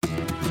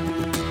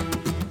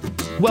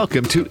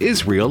Welcome to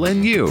Israel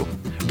and You,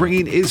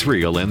 bringing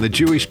Israel and the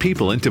Jewish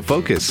people into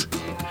focus.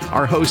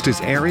 Our host is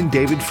Aaron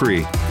David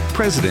Free,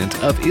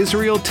 president of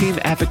Israel Team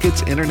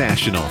Advocates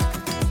International.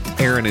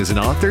 Aaron is an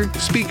author,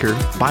 speaker,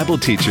 Bible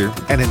teacher,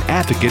 and an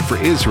advocate for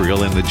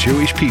Israel and the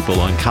Jewish people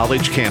on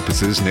college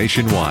campuses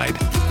nationwide.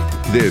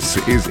 This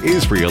is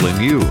Israel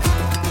and You.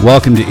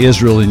 Welcome to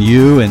Israel and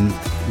You, and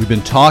we've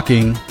been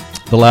talking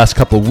the last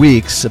couple of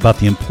weeks about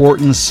the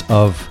importance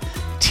of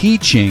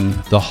teaching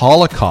the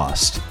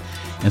Holocaust.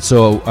 And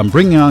so I'm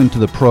bringing on to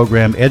the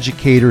program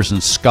educators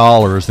and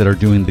scholars that are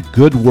doing the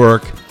good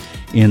work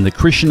in the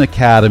Christian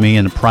Academy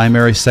and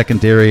primary,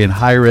 secondary, and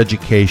higher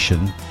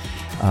education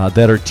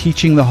that are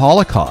teaching the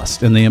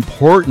Holocaust and the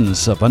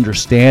importance of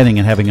understanding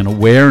and having an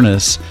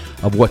awareness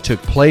of what took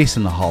place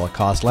in the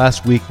Holocaust.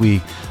 Last week we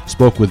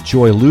spoke with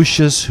Joy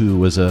Lucius, who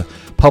was a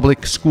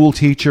public school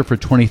teacher for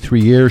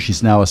 23 years.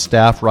 She's now a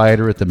staff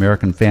writer at the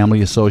American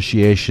Family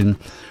Association.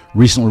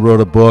 Recently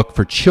wrote a book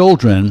for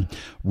children,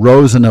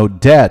 Rose and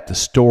Odette, the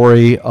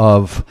story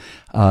of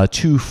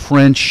two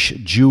French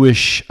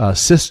Jewish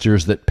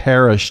sisters that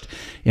perished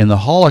in the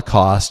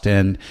Holocaust.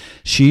 And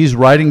she's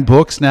writing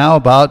books now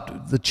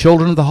about the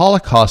children of the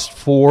Holocaust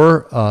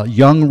for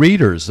young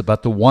readers,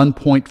 about the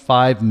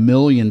 1.5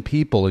 million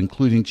people,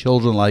 including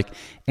children like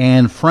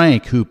Anne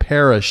Frank, who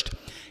perished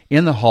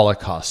in the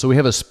Holocaust. So we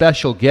have a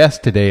special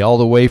guest today, all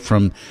the way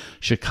from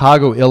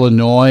Chicago,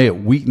 Illinois,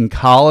 at Wheaton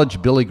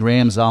College, Billy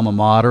Graham's alma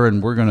mater,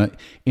 and we're going to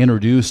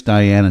introduce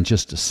Dyanne in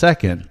just a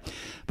second.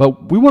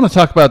 But we want to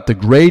talk about the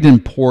great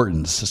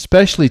importance,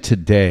 especially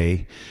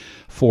today,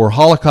 for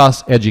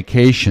Holocaust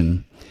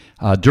education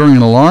during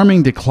an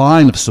alarming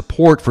decline of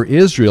support for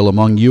Israel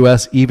among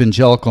U.S.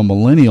 evangelical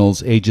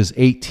millennials ages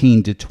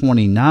 18 to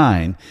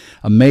 29.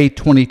 A May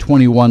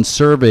 2021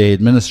 survey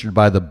administered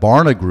by the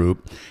Barna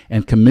Group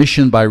and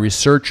commissioned by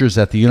researchers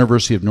at the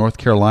University of North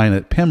Carolina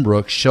at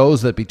Pembroke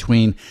shows that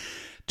between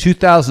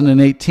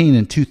 2018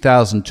 and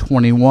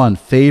 2021,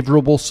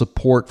 favorable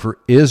support for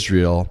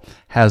Israel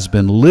has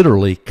been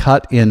literally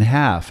cut in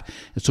half.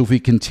 And so if we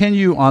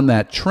continue on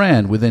that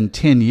trend within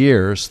 10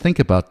 years, think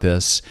about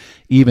this,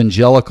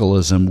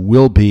 evangelicalism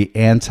will be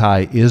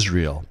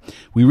anti-Israel.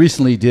 We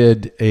recently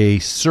did a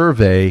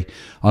survey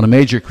on a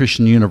major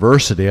Christian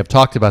university. I've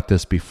talked about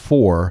this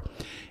before.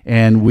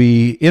 And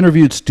we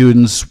interviewed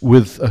students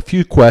with a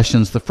few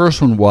questions. The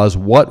first one was,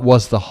 what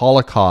was the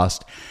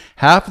Holocaust?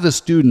 Half of the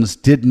students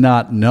did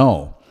not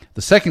know.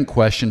 The second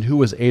question, who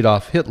was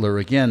Adolf Hitler?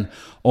 Again,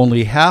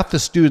 only half the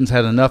students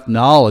had enough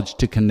knowledge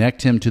to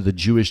connect him to the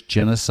Jewish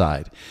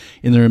genocide.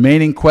 In the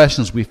remaining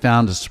questions, we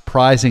found a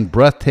surprising,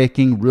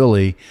 breathtaking,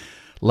 really,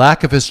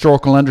 lack of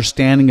historical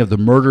understanding of the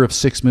murder of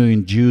 6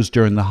 million Jews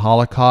during the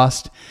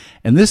Holocaust.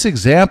 And this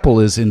example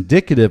is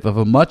indicative of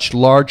a much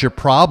larger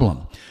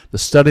problem. The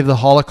study of the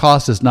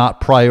Holocaust is not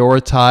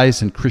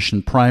prioritized in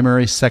Christian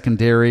primary,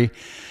 secondary,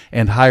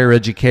 and higher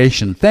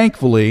education.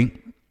 Thankfully,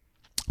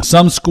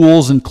 some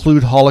schools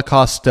include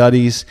Holocaust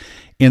studies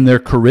in their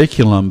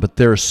curriculum, but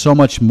there is so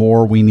much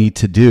more we need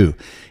to do.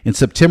 In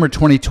September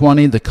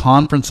 2020, the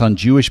Conference on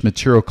Jewish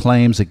Material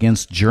Claims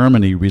Against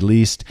Germany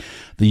released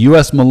the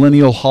U.S.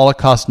 Millennial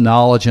Holocaust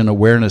Knowledge and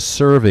Awareness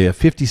Survey, a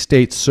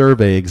 50-state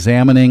survey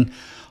examining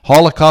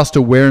Holocaust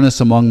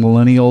awareness among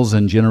millennials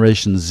and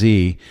Generation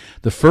Z,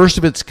 the first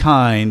of its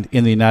kind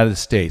in the United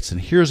States. And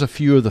here's a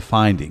few of the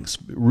findings,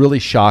 really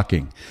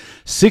shocking.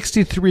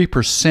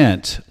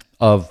 63%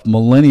 of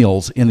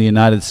millennials in the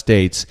United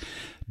States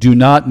do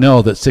not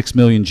know that 6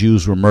 million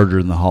Jews were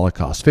murdered in the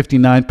Holocaust.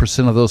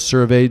 59% of those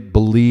surveyed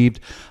believed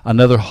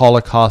another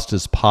Holocaust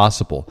is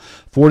possible.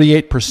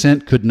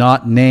 48% could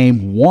not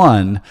name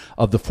one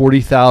of the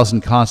 40,000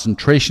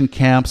 concentration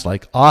camps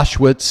like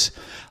Auschwitz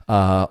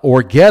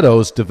or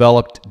ghettos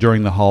developed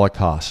during the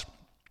Holocaust.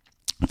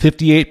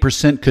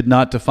 58% could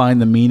not define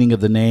the meaning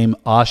of the name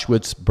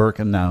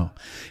Auschwitz-Birkenau.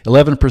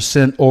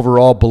 11%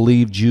 overall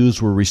believed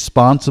Jews were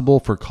responsible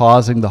for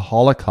causing the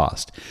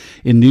Holocaust.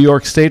 In New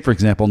York State, for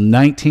example,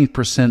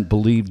 19%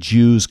 believe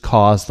Jews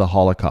caused the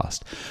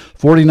Holocaust.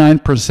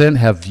 49%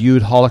 have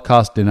viewed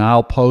Holocaust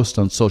denial posts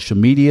on social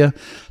media.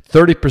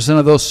 30%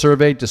 of those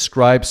surveyed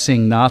describe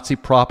seeing Nazi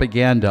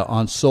propaganda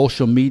on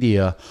social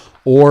media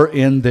or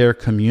in their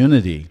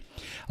community.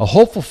 A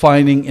hopeful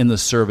finding in the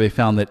survey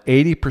found that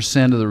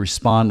 80% of the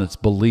respondents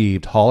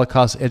believed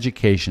Holocaust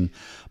education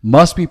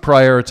must be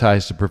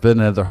prioritized to prevent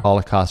another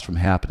Holocaust from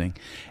happening.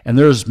 And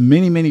there's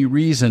many, many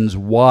reasons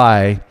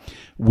why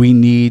we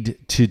need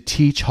to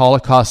teach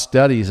Holocaust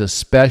studies,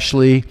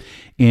 especially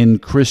in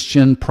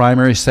Christian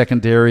primary,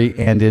 secondary,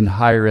 and in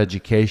higher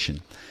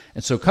education.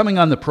 And so coming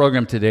on the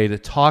program today to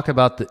talk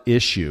about the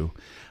issue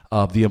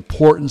of the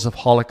importance of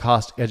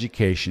Holocaust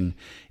education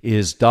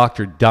is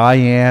Dr.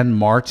 Dyanne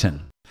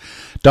Martin.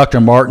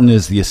 Dr. Martin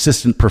is the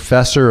assistant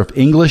professor of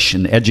English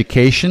and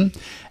education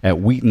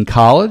at Wheaton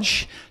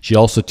College. She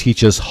also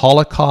teaches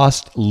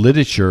Holocaust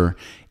literature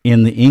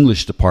in the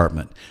English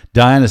department.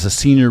 Dyanne is a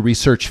senior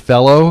research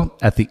fellow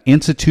at the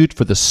Institute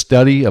for the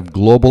Study of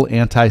Global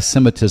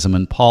Antisemitism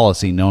and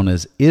Policy, known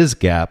as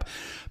ISGAP,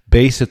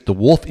 based at the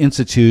Wolfe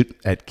Institute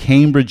at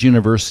Cambridge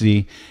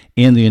University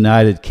in the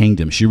United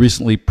Kingdom. She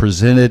recently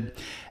presented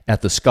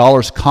at the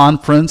Scholars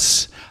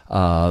Conference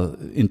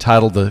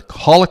entitled The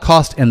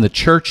Holocaust and the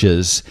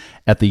Churches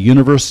at the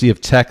University of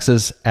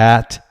Texas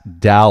at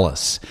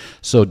Dallas.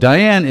 So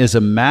Dyanne is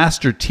a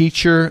master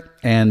teacher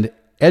and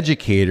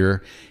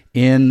educator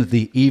in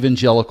the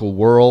evangelical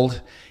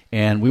world,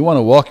 and we want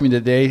to welcome you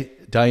today,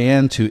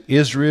 Dyanne, to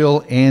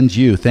Israel and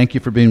You. Thank you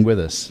for being with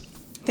us.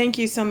 Thank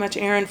you so much,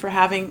 Aaron, for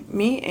having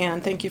me,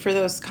 and thank you for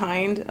those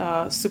kind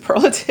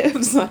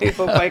superlatives. I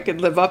hope I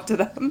could live up to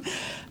them.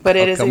 But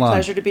it is a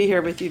pleasure to be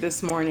here with you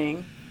this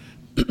morning.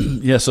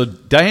 Yeah, so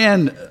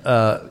Dyanne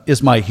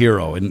is my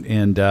hero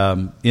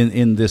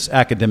in this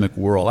academic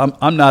world.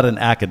 I'm not an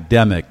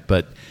academic,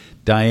 but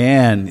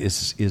Dyanne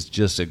is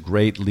just a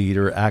great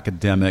leader,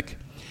 academic.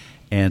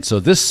 And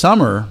so this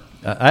summer,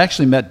 I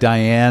actually met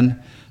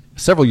Dyanne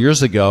several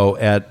years ago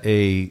at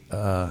a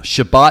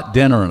Shabbat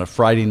dinner on a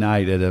Friday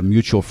night at a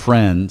mutual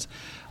friend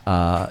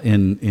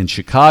in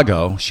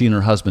Chicago. She and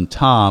her husband,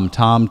 Tom.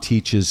 Tom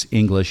teaches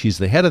English. He's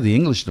the head of the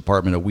English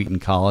department at Wheaton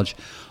College.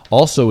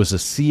 Also is a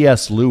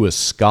C.S. Lewis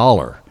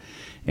scholar,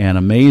 an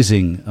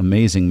amazing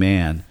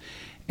man.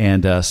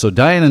 And so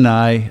Dyanne and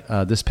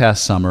I, this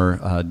past summer,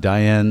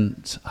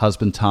 Dyanne's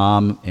husband,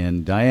 Tom,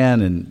 and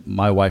Dyanne and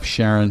my wife,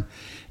 Sharon,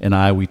 and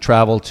I, we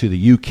traveled to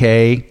the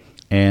UK,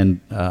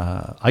 and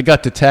I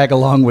got to tag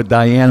along with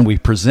Dyanne. We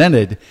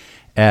presented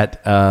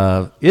at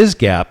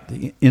ISGAP,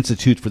 the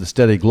Institute for the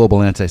Study of Global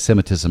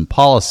Antisemitism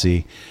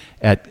Policy,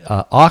 at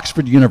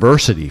Oxford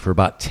University for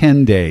about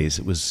 10 days.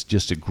 It was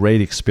just a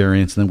great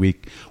experience. And then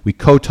we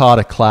co-taught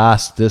a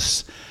class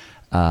this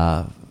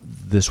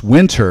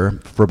winter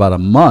for about a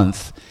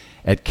month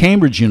at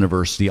Cambridge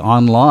University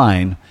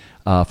online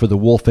for the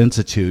Wolfe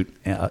Institute,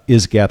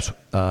 ISGAP's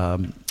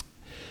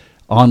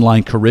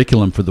online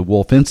curriculum for the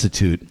Wolfe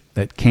Institute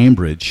at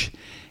Cambridge.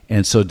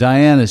 And so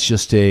Dyanne is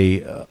just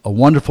a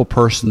wonderful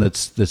person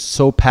that's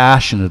so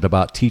passionate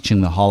about teaching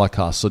the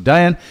Holocaust. So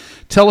Dyanne,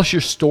 tell us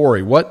your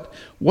story.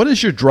 What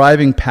is your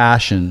driving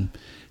passion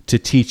to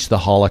teach the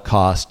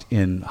Holocaust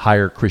in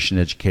higher Christian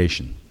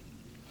education?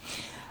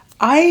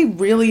 I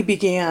really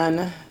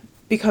began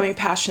becoming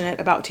passionate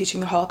about teaching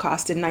the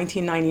Holocaust in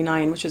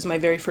 1999, which was my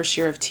very first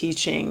year of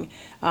teaching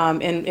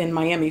in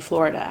Miami,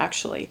 Florida,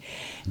 actually.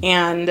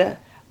 And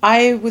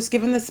I was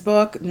given this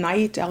book,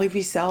 Night, Elie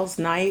Wiesel's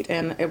Night,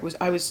 and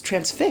I was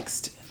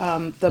transfixed.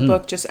 The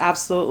book just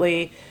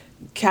absolutely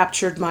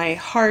captured my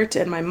heart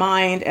and my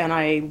mind, and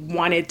I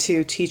wanted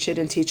to teach it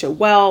and teach it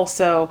well.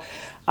 So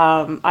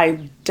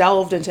I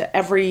delved into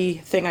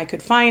everything I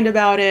could find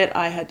about it.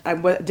 I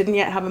didn't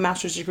yet have a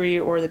master's degree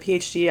or the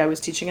PhD. I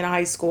was teaching in a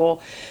high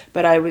school,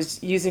 but I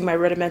was using my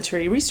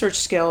rudimentary research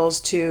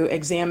skills to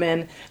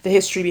examine the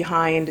history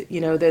behind,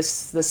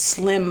 this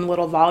slim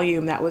little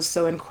volume that was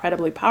so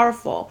incredibly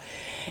powerful.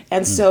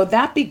 And so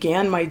that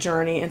began my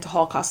journey into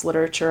Holocaust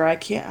literature. I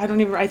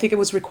think it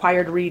was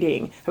required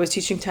reading. I was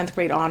teaching 10th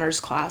grade honors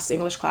class,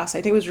 English class.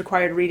 I think it was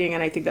required reading,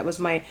 and I think that was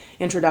my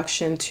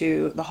introduction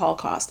to the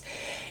Holocaust.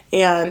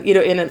 And,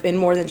 in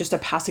more than just a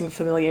passing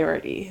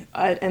familiarity.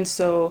 And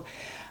so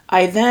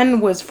I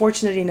then was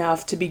fortunate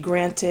enough to be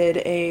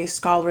granted a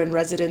scholar in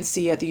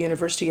residency at the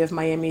University of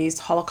Miami's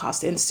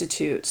Holocaust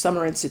Institute,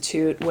 Summer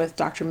Institute, with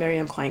Dr.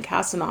 Miriam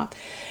Klein-Cassanoff.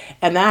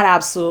 And that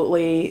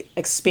absolutely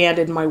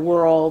expanded my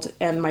world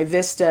and my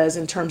vistas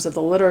in terms of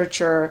the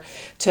literature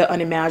to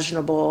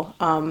unimaginable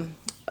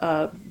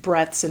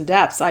breadths and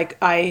depths.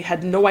 I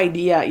had no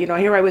idea,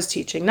 here I was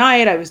teaching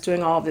Night, I was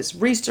doing all of this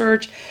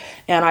research,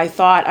 and I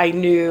thought I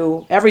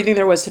knew everything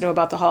there was to know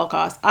about the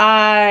Holocaust.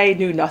 I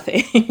knew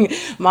nothing.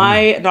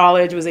 My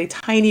knowledge was a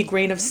tiny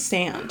grain of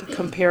sand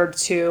compared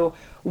to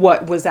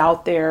what was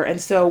out there.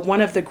 And so one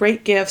of the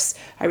great gifts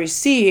I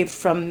received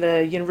from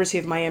the University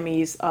of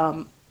Miami's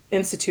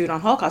Institute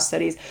on Holocaust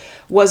Studies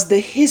was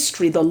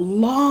the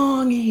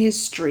long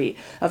history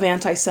of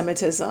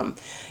anti-Semitism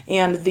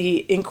and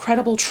the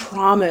incredible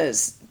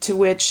traumas to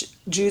which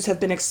Jews have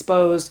been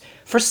exposed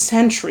for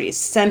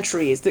centuries.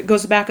 That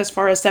goes back as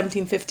far as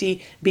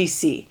 1750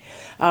 BC.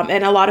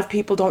 And a lot of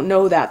people don't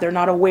know that. They're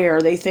not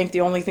aware. They think the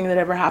only thing that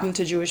ever happened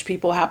to Jewish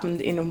people happened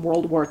in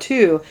World War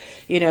II,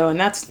 and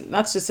that's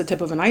just the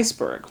tip of an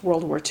iceberg,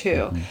 World War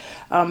II.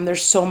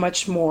 There's so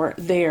much more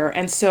there.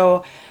 And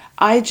so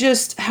I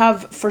just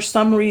have, for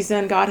some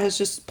reason, God has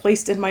always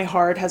placed in my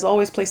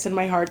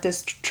heart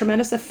this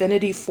tremendous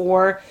affinity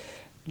for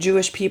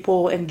Jewish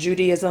people and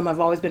Judaism. I've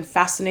always been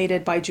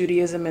fascinated by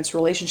Judaism, its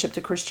relationship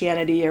to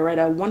Christianity. I read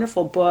a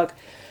wonderful book.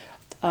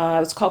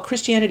 It's called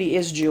Christianity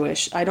is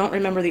Jewish. I don't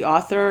remember the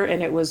author,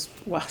 and it was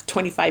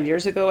 25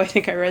 years ago, I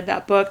think I read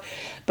that book.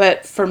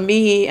 But for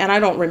me, and I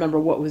don't remember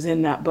what was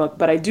in that book,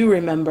 but I do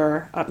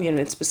remember,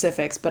 in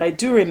specifics, but I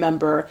do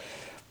remember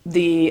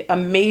the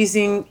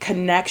amazing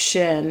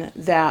connection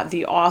that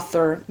the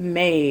author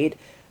made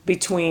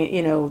between,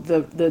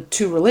 the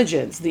two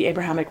religions, the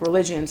Abrahamic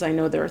religions. I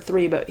know there are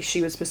three, but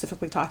she was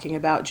specifically talking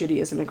about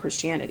Judaism and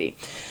Christianity.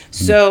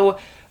 So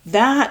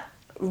that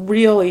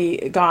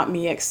really got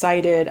me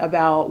excited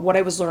about what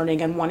I was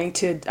learning and wanting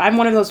to. I'm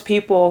one of those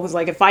people who's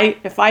like, if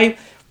I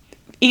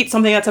eat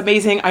something that's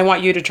amazing, I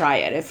want you to try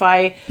it. If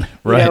I,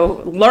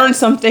 learn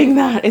something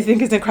that I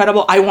think is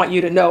incredible, I want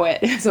you to know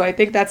it. So I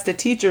think that's the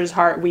teacher's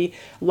heart. We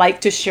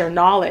like to share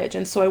knowledge.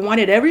 And so I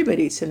wanted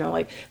everybody to know,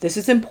 like, this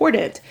is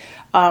important.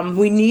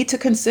 We need to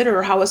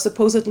consider how a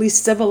supposedly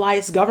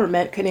civilized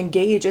government can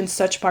engage in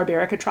such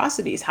barbaric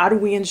atrocities. How do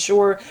we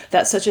ensure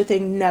that such a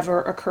thing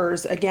never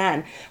occurs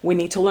again? We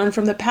need to learn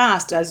from the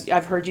past, as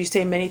I've heard you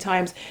say many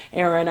times,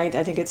 Aaron. I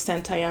think it's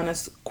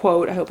Santayana's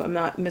quote. I hope I'm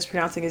not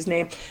mispronouncing his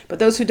name. But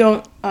those who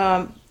don't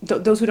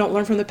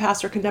learn from the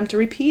past are condemned to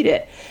repeat it.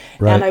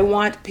 Right. And I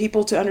want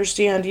people to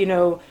understand,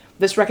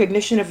 this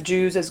recognition of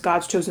Jews as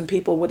God's chosen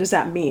people. What does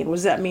that mean? What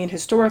does that mean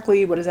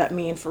historically? What does that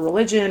mean for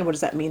religion? What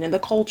does that mean in the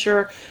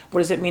culture?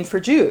 What does it mean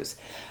for Jews?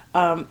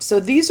 So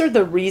these are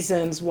the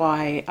reasons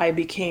why I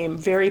became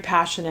very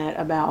passionate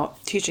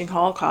about teaching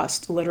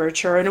Holocaust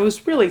literature. And it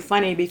was really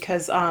funny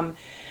because my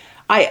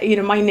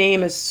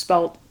name is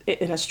spelled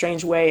in a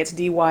strange way. It's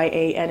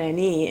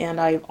Dyanne,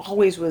 and I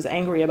always was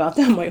angry about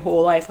them my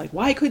whole life. Like,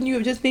 why couldn't you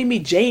have just named me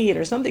Jane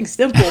or something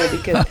simple?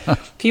 Because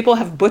people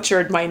have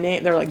butchered my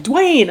name. They're like,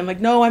 Dwayne. I'm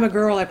like, no, I'm a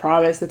girl. I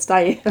promise. It's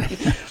Diane.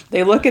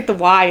 They look at the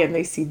Y and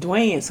they see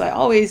Dwayne. So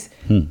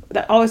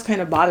that always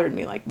kind of bothered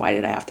me. Like, why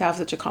did I have to have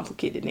such a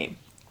complicated name?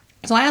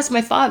 So I asked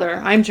my father.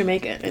 I'm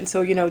Jamaican, and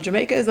so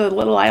Jamaica is a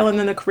little island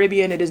in the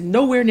Caribbean. It is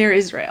nowhere near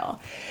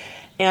Israel.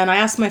 And I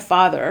asked my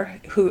father,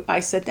 I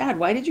said, Dad,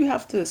 why did you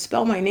have to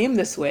spell my name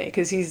this way?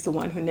 Because he's the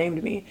one who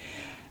named me.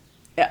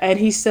 And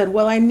he said,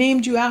 well, I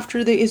named you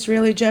after the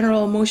Israeli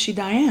general Moshe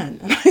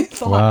Dayan. And I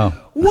thought,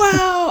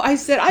 wow. I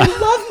said, I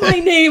love my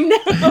name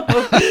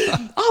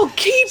now. I'll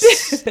keep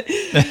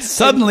it.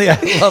 Suddenly I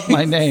love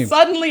my name.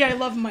 Suddenly I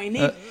love my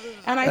name.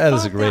 And I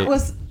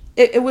thought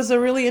it was a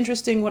really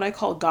interesting, what I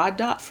call God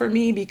dot for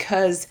me,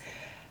 because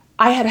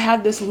I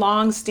had this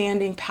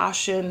long-standing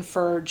passion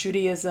for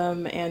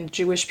Judaism and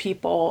Jewish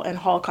people and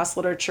Holocaust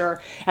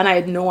literature, and I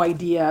had no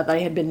idea that I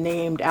had been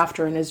named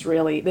after an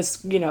Israeli,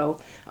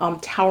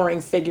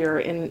 towering figure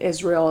in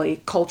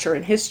Israeli culture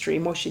and history,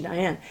 Moshe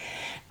Dayan.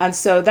 And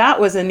so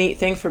that was a neat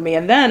thing for me.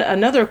 And then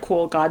another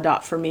cool God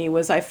dot for me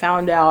was I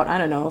found out, I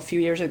don't know, a few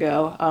years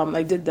ago,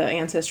 I did the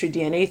Ancestry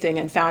DNA thing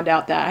and found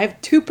out that I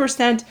have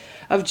 2%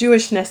 of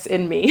Jewishness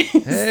in me.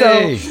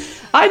 Hey. So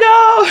I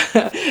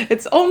know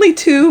it's only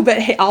 2, but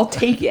hey, I'll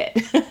take it.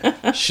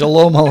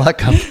 Shalom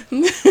Aleichem.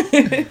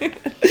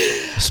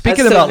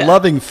 Speaking about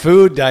loving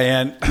food,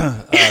 Diane,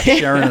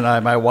 Sharon and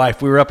I, my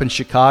wife, we were up in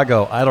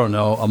Chicago, I don't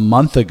know, a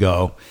month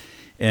ago.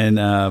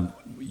 And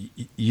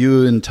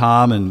you and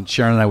Tom and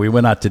Sharon and I, we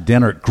went out to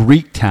dinner at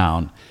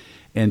Greektown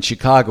in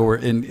Chicago.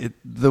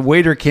 The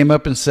waiter came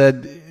up and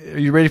said, are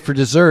you ready for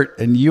dessert?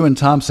 And you and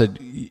Tom said,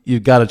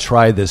 you've got to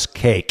try this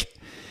cake.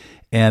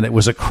 And it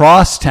was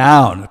across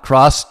town,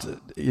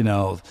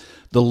 the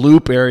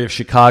Loop area of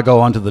Chicago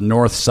onto the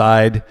north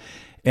side.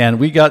 And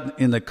we got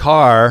in the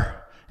car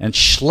and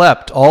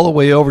schlepped all the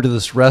way over to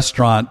this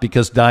restaurant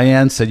because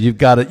Diane said you've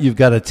got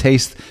to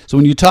taste. So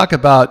when you talk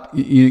about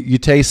you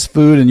taste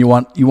food and you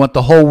want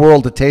the whole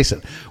world to taste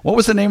it. What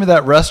was the name of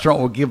that restaurant?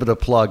 We'll give it a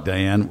plug,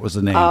 Diane. What was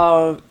the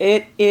name?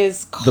 It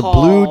is called The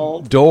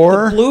Blue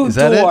Door. The Blue is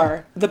that Door.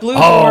 It? The Blue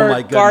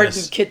Door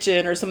Garden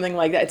Kitchen or something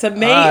like that. It's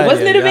amazing.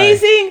 Wasn't it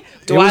amazing?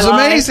 It was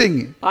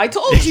amazing. I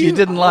told you. You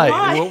didn't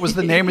lie. What was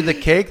the name of the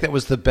cake? That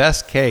was the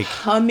best cake.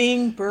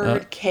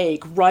 Hummingbird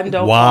cake.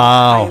 Rundle.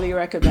 Wow. Highly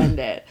recommend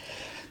it.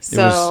 So,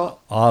 it was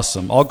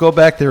awesome. I'll go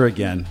back there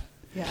again.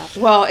 Yeah.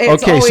 Well,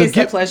 it's always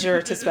a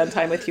pleasure to spend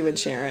time with you and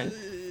Sharon.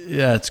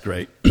 Yeah, it's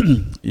great.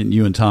 And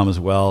you and Tom as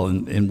well.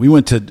 And we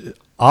went to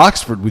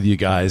Oxford with you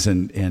guys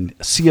and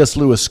C.S.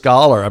 Lewis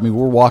scholar. I mean,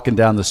 we're walking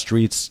down the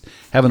streets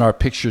having our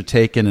picture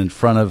taken in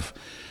front of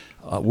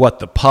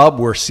the pub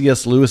where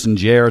C.S. Lewis and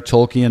J.R.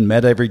 Tolkien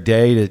met every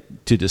day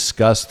to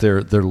discuss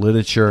their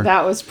literature.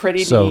 That was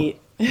pretty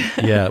neat.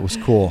 Yeah, it was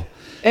cool.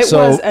 It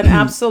was an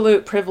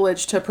absolute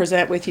privilege to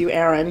present with you,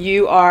 Aaron.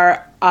 You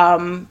are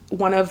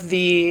one of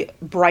the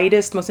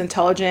brightest, most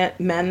intelligent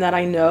men that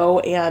I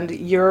know, and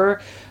your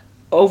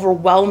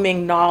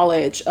overwhelming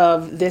knowledge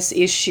of this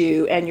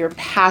issue and your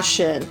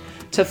passion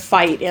to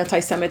fight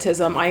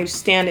anti-Semitism, I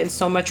stand in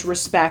so much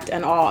respect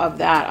and awe of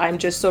that. I'm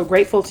just so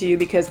grateful to you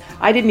because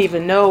I didn't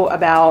even know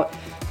about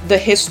the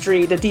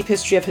deep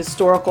history of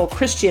historical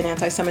Christian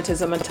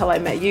anti-Semitism until I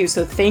met you.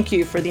 So thank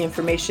you for the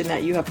information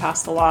that you have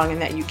passed along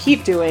and that you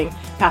keep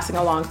passing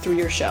along through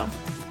your show.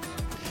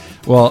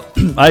 Well,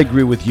 I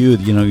agree with you.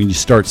 When you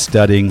start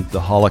studying the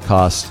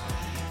Holocaust,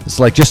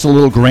 it's like just a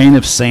little grain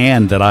of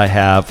sand that I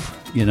have,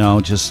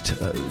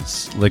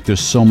 it's like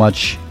there's so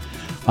much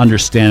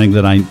understanding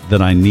that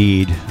I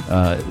need,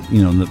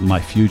 in my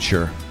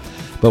future.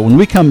 But when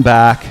we come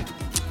back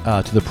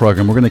to the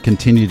program, we're going to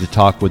continue to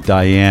talk with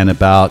Diane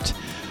about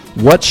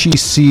what she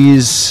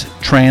sees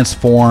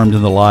transformed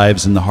in the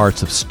lives and the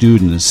hearts of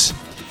students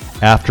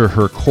after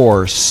her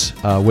course,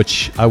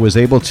 which I was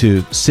able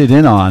to sit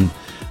in on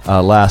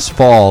last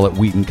fall at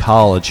Wheaton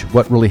College,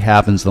 what really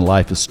happens in the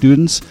life of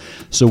students.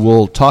 So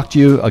we'll talk to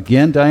you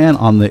again, Dyanne,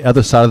 on the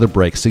other side of the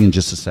break. See you in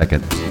just a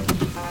second.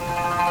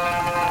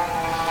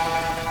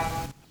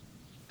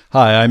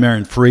 Hi, I'm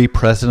Aaron Free,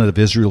 president of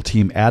Israel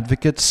Team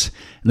Advocates.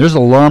 And there's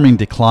an alarming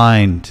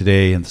decline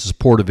today in the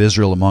support of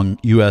Israel among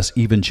U.S.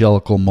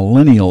 evangelical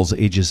millennials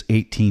ages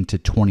 18 to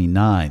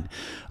 29.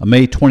 A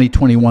May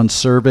 2021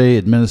 survey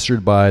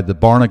administered by the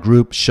Barna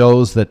Group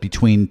shows that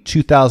between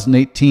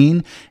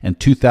 2018 and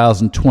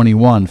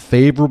 2021,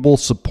 favorable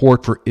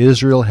support for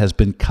Israel has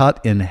been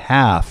cut in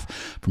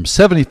half, from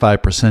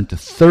 75% to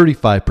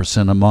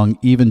 35% among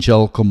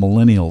evangelical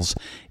millennials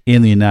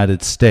in the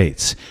United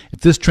States. If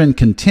this trend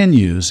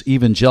continues,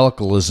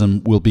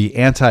 evangelicalism will be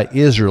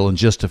anti-Israel in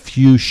just a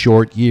few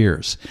short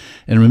years.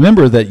 And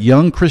remember that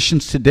young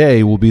Christians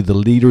today will be the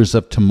leaders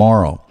of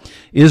tomorrow.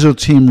 Israel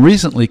Team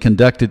recently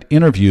conducted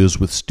interviews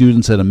with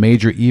students at a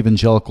major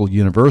evangelical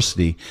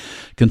university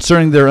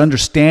concerning their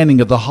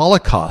understanding of the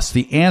Holocaust.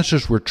 The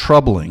answers were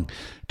troubling.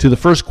 To the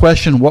first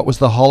question, what was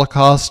the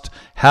Holocaust?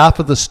 Half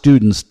of the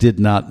students did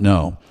not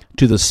know.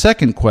 To the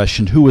second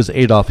question, who was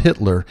Adolf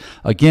Hitler?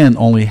 Again,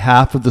 only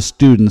half of the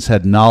students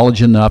had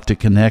knowledge enough to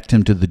connect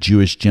him to the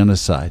Jewish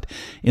genocide.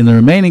 In the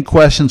remaining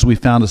questions, we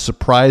found a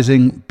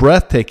surprising,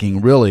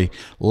 breathtaking, really,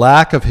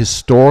 lack of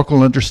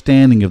historical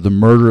understanding of the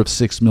murder of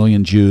 6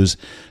 million Jews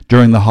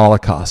during the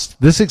Holocaust.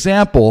 This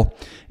example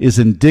is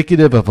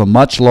indicative of a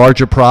much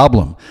larger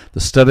problem.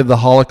 The study of the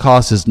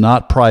Holocaust is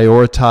not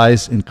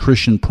prioritized in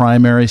Christian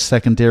primary,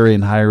 secondary,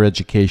 and higher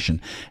education.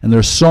 And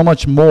there's so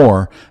much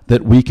more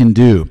that we can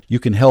do. You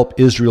can help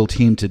Israel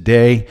Team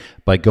today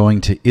by going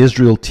to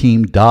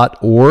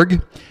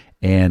israelteam.org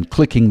and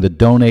clicking the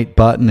donate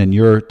button, and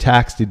your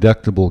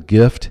tax-deductible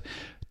gift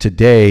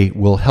today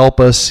will help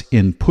us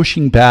in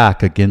pushing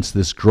back against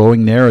this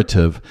growing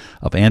narrative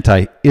of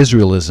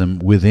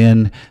anti-Israelism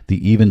within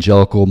the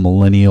evangelical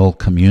millennial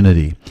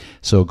community.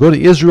 So go to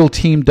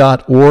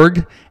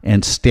israelteam.org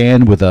and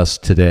stand with us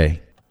today.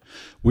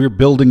 We're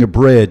building a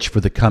bridge for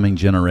the coming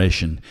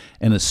generation,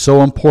 and it's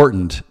so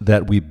important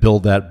that we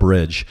build that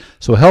bridge.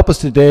 So help us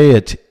today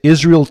at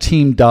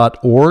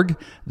israelteam.org.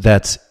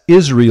 That's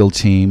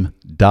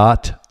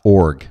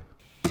israelteam.org.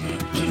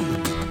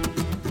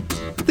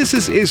 This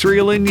is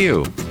Israel and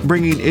You,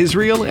 bringing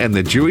Israel and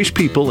the Jewish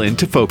people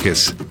into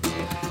focus.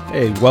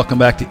 Hey, welcome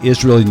back to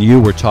Israel and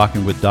You. We're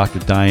talking with Dr.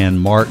 Dyanne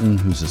Martin,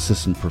 who's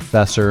assistant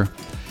professor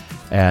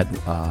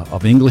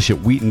of English at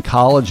Wheaton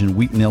College in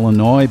Wheaton,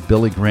 Illinois,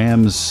 Billy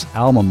Graham's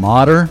alma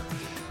mater,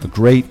 a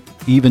great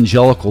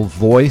evangelical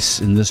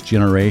voice in this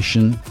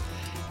generation.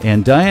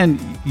 And Dyanne,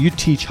 you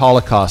teach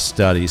Holocaust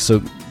studies,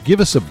 so give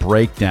us a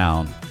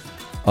breakdown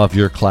of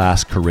your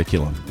class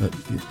curriculum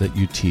that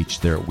you teach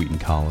there at Wheaton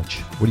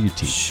College. What do you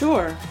teach?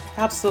 Sure,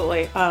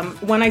 absolutely.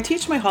 When I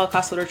teach my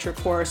Holocaust literature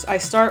course, I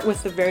start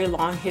with the very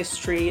long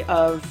history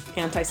of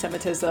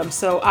anti-Semitism.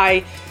 So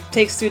I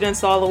take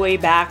students all the way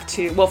back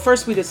to, well,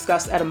 first we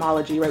discuss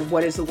etymology, right?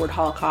 What is the word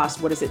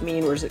Holocaust? What does it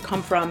mean? Where does it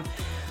come from?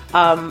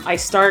 I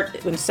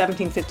start in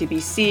 1750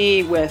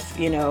 BC with,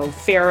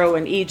 Pharaoh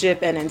in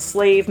Egypt and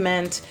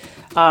enslavement.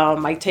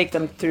 I take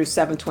them through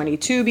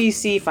 722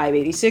 BC,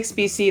 586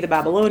 BC, the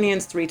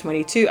Babylonians,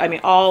 322,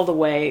 all the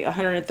way,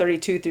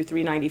 132 through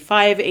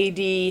 395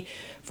 AD,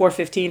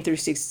 415 through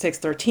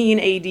 613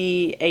 AD,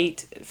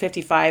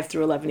 855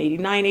 through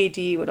 1189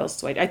 AD. What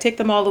else do I take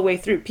them all the way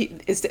through.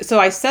 So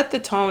I set the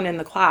tone in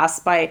the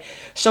class by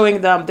showing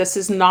them this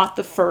is not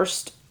the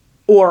first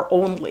or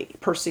only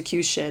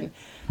persecution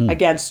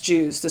against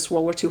Jews, this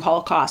World War II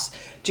Holocaust.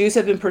 Jews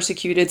have been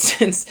persecuted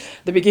since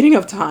the beginning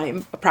of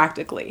time,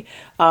 practically.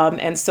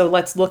 And so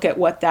let's look at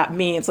what that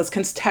means. Let's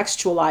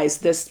contextualize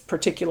this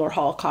particular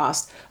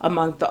Holocaust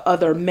among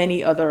the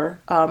many other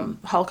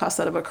Holocausts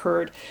that have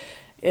occurred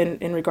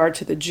in regard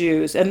to the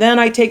Jews. And then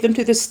I take them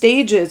to the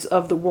stages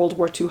of the World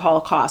War II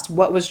Holocaust.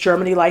 What was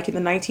Germany like in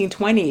the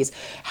 1920s?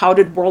 How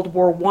did World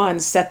War I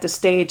set the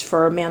stage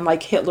for a man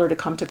like Hitler to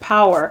come to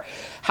power?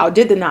 How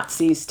did the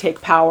Nazis take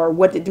power?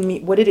 What did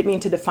it mean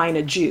to define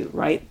a Jew,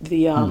 right?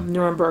 The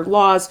Nuremberg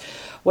laws,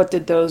 what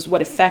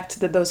effect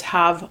did those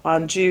have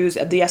on Jews?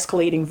 The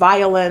escalating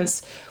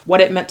violence,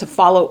 what it meant to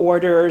follow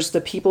orders,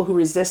 the people who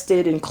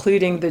resisted,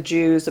 including the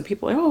Jews, the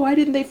people, why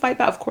didn't they fight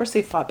back? Of course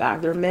they fought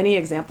back. There are many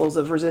examples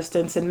of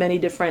resistance and many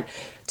different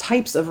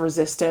types of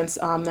resistance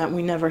that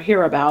we never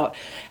hear about.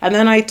 And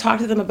then I talk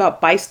to them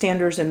about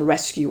bystanders and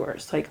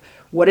rescuers, like,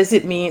 what does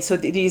it mean? So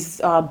these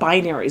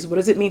binaries, what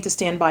does it mean to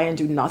stand by and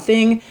do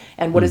nothing?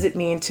 And what does it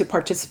mean to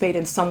participate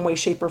in some way,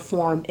 shape, or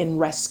form in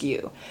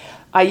rescue?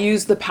 I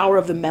use the power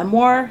of the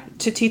memoir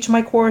to teach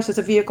my course as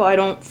a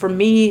vehicle. For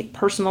me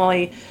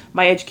personally,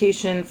 my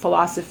education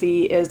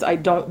philosophy is I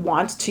don't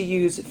want to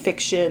use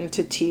fiction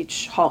to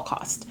teach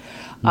Holocaust.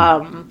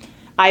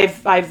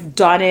 I've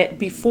done it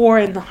before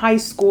in the high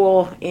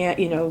school,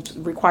 and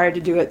required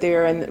to do it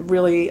there, and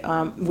really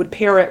would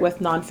pair it with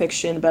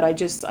nonfiction. But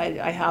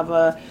I have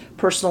a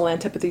personal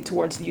antipathy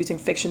towards using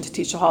fiction to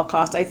teach the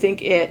Holocaust. I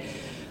think it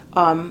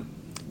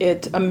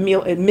it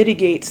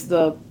mitigates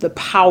the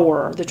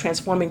power, the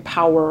transforming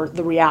power,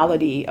 the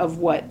reality of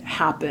what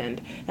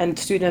happened. And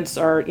students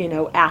are,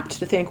 apt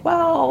to think,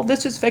 well,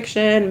 this is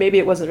fiction, maybe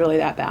it wasn't really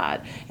that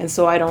bad. And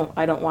so I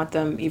don't want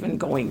them even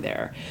going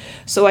there.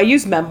 So I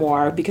use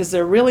memoir because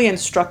they're really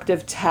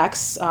instructive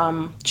texts,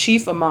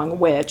 chief among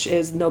which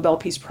is Nobel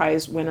Peace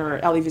Prize winner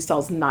Elie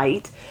Wiesel's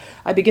Night.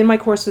 I begin my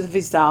course with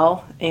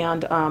Wiesel,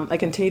 and I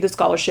continue the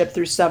scholarship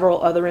through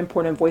several other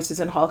important voices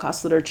in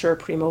Holocaust literature,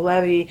 Primo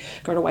Levi,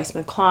 Gerda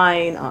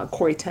Weissman-Klein,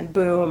 Corrie ten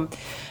Boom.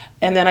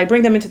 And then I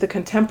bring them into the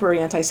contemporary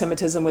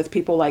anti-Semitism with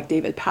people like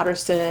David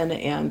Patterson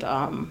and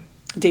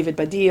David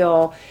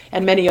Baddiel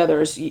and many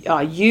others.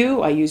 I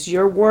use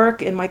your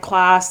work in my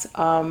class.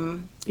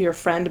 Your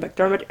friend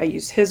McDermott, I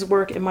use his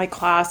work in my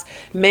class.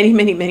 Many,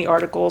 many, many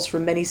articles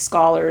from many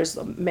scholars,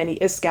 many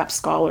ISGAP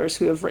scholars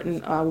who have written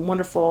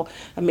wonderful,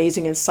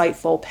 amazing,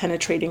 insightful,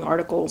 penetrating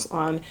articles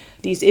on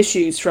these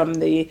issues from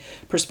the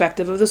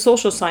perspective of the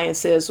social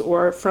sciences,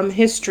 or from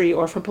history,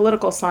 or from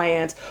political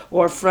science,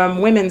 or from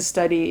women's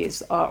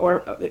studies, or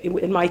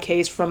in my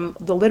case, from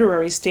the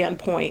literary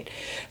standpoint.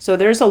 So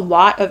there's a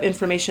lot of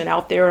information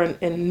out there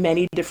in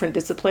many different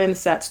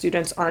disciplines that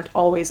students aren't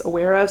always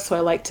aware of.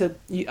 So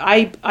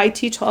I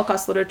teach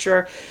Holocaust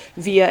literature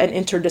via an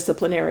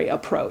interdisciplinary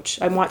approach.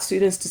 I want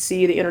students to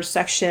see the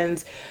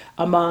intersections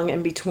among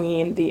and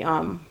between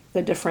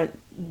the different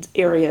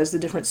areas, the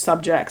different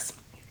subjects.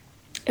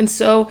 And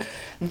so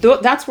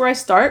that's where I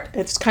start.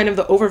 It's kind of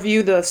the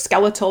overview, the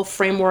skeletal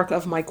framework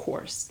of my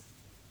course.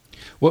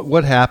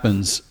 What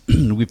happens,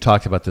 we've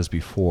talked about this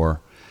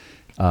before,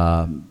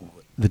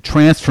 the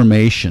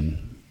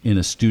transformation in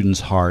a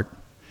student's heart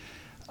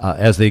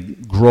as they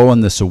grow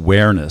in this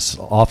awareness.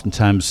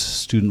 Oftentimes, a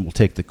student will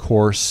take the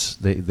course.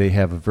 They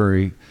have a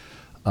very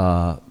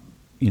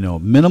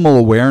minimal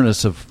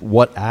awareness of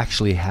what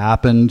actually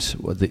happened,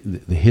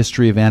 the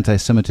history of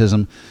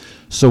anti-Semitism.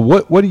 So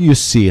what do you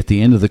see at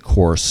the end of the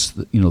course,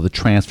 the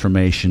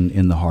transformation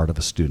in the heart of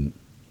a student?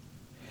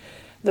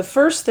 The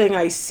first thing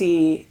I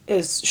see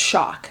is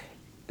shock.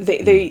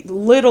 They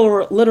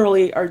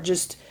literally are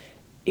just,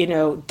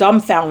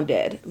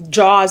 dumbfounded,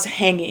 jaws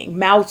hanging,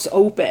 mouths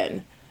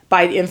open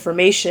by the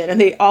information. And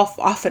they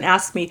often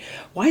ask me,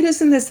 why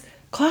doesn't this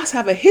class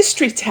have a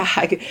history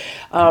tag?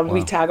 Wow.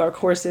 We tag our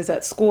courses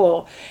at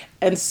school.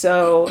 And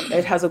so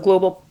it has a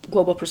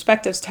global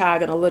perspectives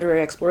tag and a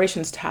literary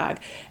explorations tag.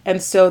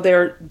 And so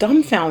they're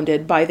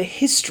dumbfounded by the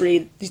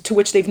history to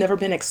which they've never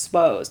been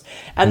exposed.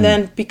 And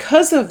then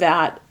because of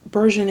that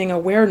burgeoning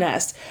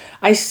awareness,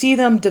 I see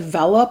them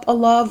develop a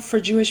love for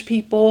Jewish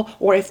people,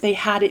 or if they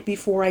had it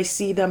before, I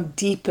see them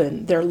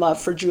deepen their love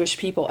for Jewish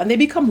people. And they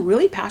become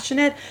really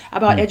passionate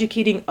about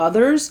educating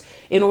others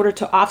in order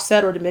to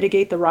offset or to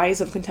mitigate the rise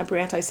of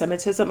contemporary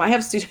anti-Semitism. I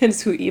have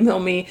students who email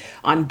me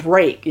on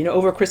break,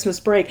 over Christmas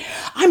break.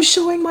 I'm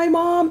showing my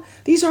mom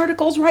these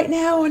articles right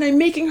now, and I'm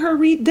making her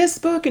read this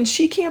book, and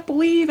she can't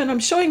believe, and I'm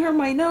showing her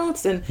my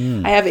notes.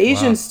 And I have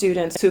Asian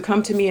students who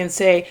come to me and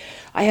say,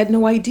 I had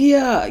no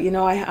idea,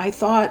 I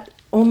thought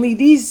only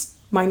these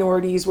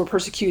minorities were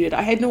persecuted.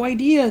 I had no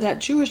idea that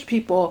Jewish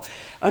people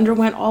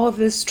underwent all of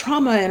this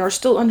trauma and are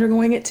still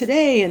undergoing it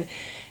today.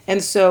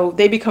 And so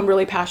they become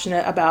really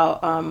passionate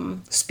about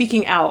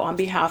speaking out on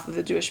behalf of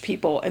the Jewish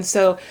people. And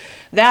so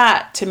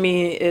that, to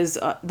me, is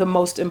the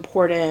most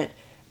important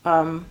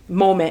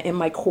moment in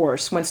my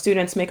course, when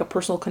students make a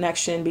personal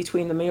connection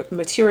between the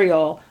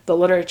material, the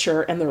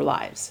literature, and their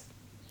lives.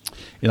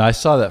 I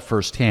saw that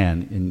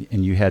firsthand,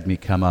 and you had me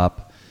come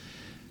up,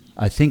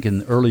 I think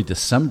in early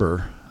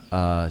December,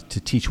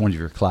 to teach one of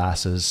your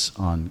classes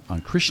on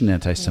Christian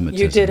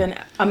anti-Semitism. You did an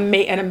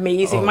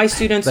amazing. My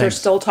students are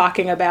still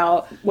talking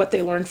about what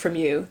they learned from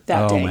you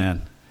that day. Oh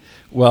man,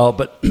 well,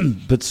 but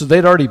so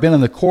they'd already been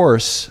in the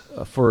course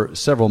for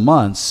several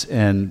months,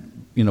 and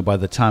by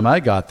the time I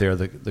got there,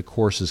 the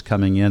course is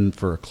coming in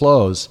for a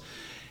close,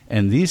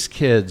 and these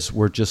kids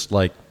were just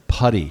like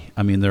putty.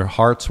 I mean, their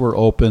hearts were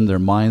open, their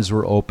minds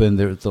were open.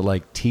 They're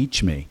like,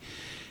 teach me.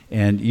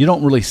 And you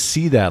don't really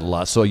see that a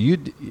lot. So you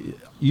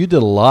did a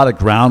lot of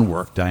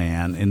groundwork,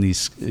 Dyanne, in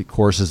these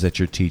courses that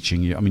you're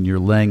teaching. You're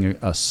laying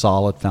a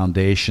solid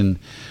foundation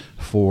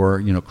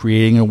for,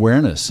 creating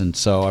awareness. And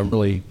so I'm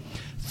really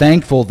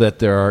thankful that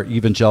there are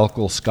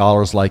evangelical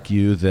scholars like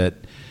you that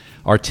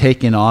are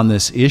taking on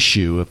this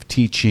issue of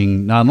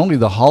teaching not only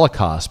the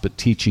Holocaust, but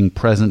teaching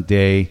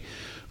present-day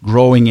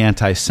growing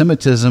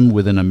anti-Semitism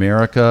within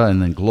America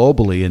and then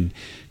globally. And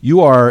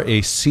you are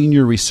a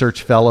senior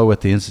research fellow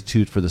at the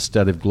Institute for the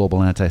Study of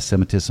Global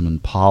Anti-Semitism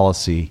and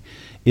Policy,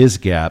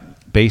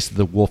 ISGAP, based at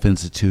the Wolfe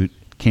Institute,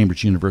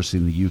 Cambridge University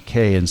in the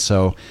UK. And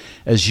so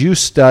as you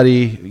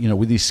study,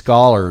 with these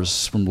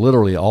scholars from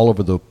literally all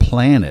over the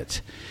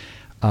planet,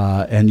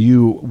 and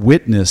you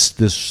witness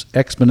this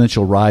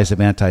exponential rise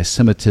of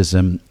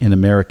anti-Semitism in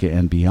America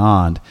and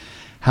beyond,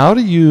 how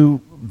do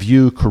you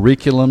view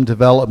curriculum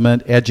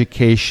development,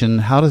 education?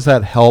 How does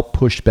that help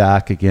push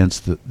back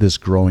against this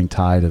growing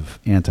tide of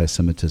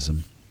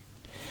anti-Semitism?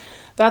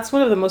 That's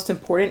one of the most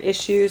important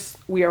issues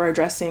we are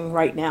addressing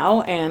right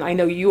now. And I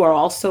know you are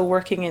also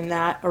working in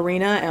that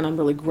arena, and I'm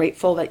really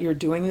grateful that you're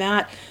doing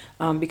that,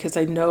 because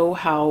I know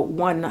how,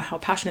 one, how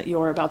passionate you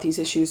are about these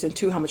issues, and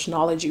two, how much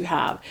knowledge you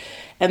have.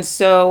 And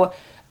so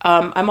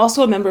I'm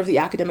also a member of the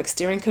Academic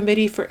Steering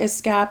Committee for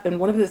ISGAP, and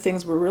one of the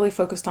things we're really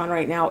focused on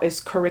right now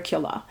is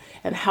curricula,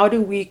 and how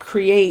do we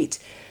create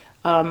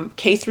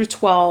K through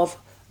 12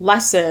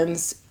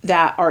 lessons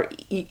that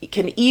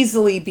can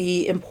easily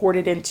be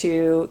imported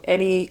into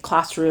any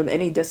classroom,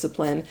 any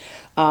discipline,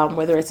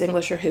 whether it's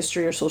English or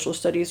history or social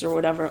studies or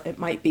whatever it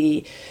might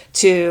be,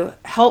 to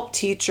help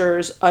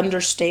teachers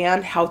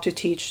understand how to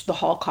teach the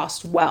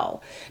Holocaust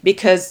well.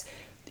 Because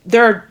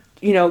there are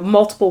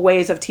multiple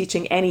ways of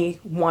teaching any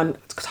one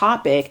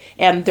topic,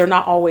 and they're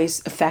not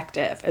always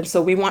effective. And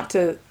so we want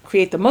to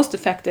create the most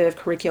effective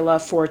curricula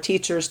for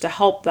teachers to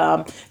help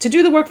them to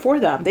do the work for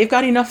them. They've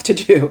got enough to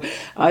do.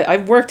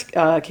 I've worked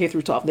K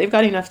through 12. They've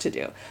got enough to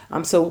do.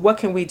 So what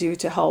can we do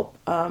to help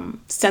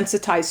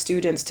sensitize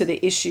students to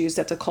the issues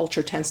that the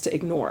culture tends to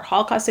ignore?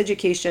 Holocaust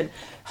education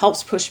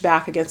helps push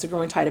back against the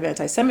growing tide of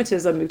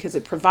anti-Semitism because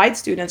it provides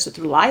students with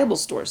reliable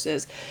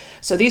sources.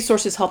 So these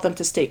sources help them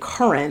to stay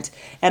current.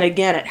 And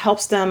again, it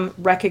helps them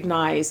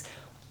recognize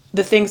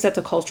the things that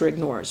the culture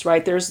ignores,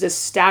 right? There's this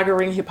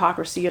staggering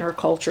hypocrisy in our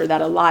culture that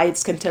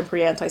elides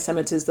contemporary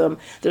anti-Semitism.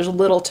 There's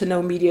little to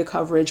no media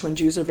coverage when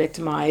Jews are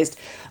victimized.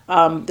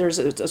 There's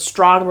a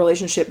strong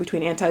relationship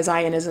between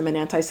anti-Zionism and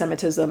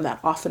anti-Semitism that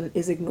often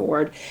is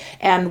ignored.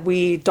 And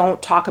we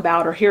don't talk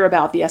about or hear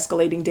about the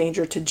escalating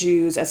danger to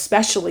Jews,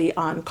 especially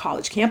on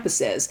college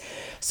campuses.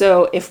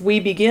 So if we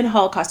begin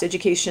Holocaust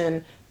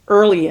education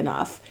early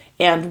enough,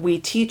 and we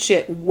teach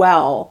it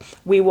well,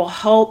 we will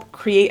help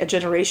create a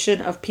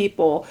generation of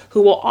people who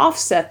will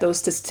offset those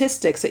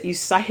statistics that you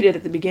cited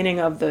at the beginning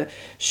of the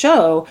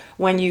show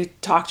when you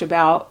talked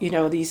about,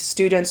 these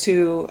students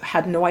who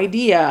had no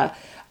idea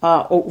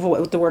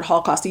what the word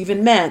Holocaust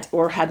even meant,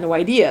 or had no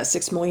idea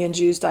 6 million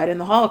Jews died in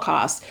the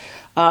Holocaust.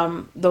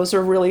 Those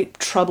are really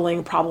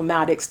troubling,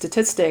 problematic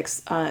statistics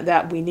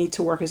that we need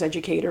to work as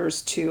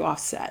educators to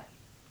offset.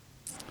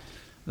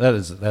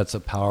 That's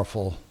a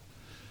powerful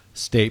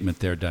statement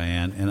there,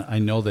 Dyanne, and I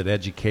know that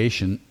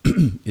education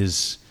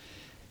is,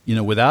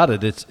 without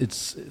it,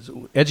 it's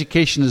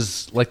education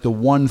is like the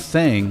one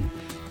thing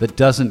that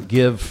doesn't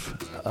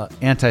give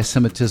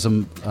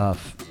anti-Semitism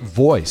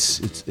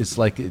voice. It's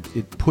like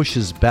it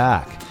pushes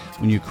back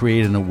when you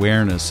create an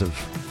awareness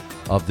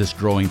of this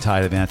growing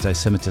tide of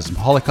anti-Semitism.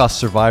 Holocaust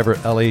survivor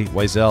Elie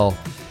Wiesel,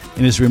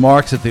 in his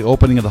remarks at the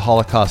opening of the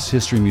Holocaust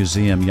History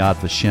Museum Yad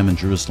Vashem in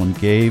Jerusalem,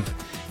 gave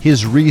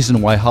his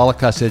reason why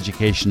Holocaust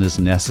education is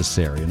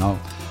necessary. And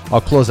I'll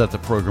close out the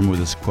program with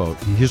this quote.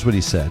 Here's what he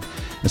said.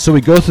 And so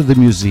we go through the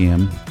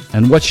museum,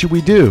 and what should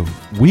we do?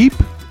 Weep?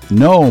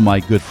 No,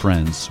 my good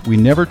friends. We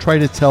never try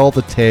to tell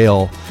the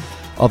tale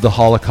of the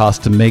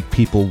Holocaust to make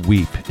people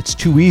weep. It's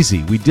too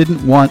easy. We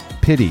didn't want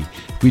pity.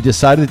 We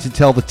decided to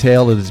tell the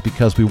tale. It is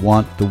because we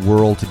want the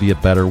world to be a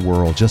better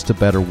world, just a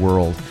better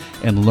world,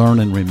 and learn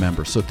and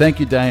remember. So thank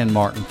you, Dyanne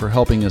Martin, for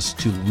helping us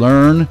to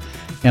learn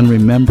and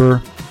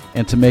remember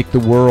and to make the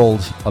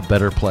world a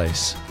better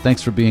place.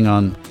 Thanks for being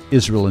on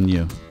Israel and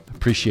You.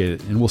 Appreciate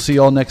it. And we'll see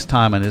you all next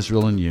time on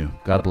Israel and You.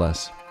 God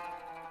bless.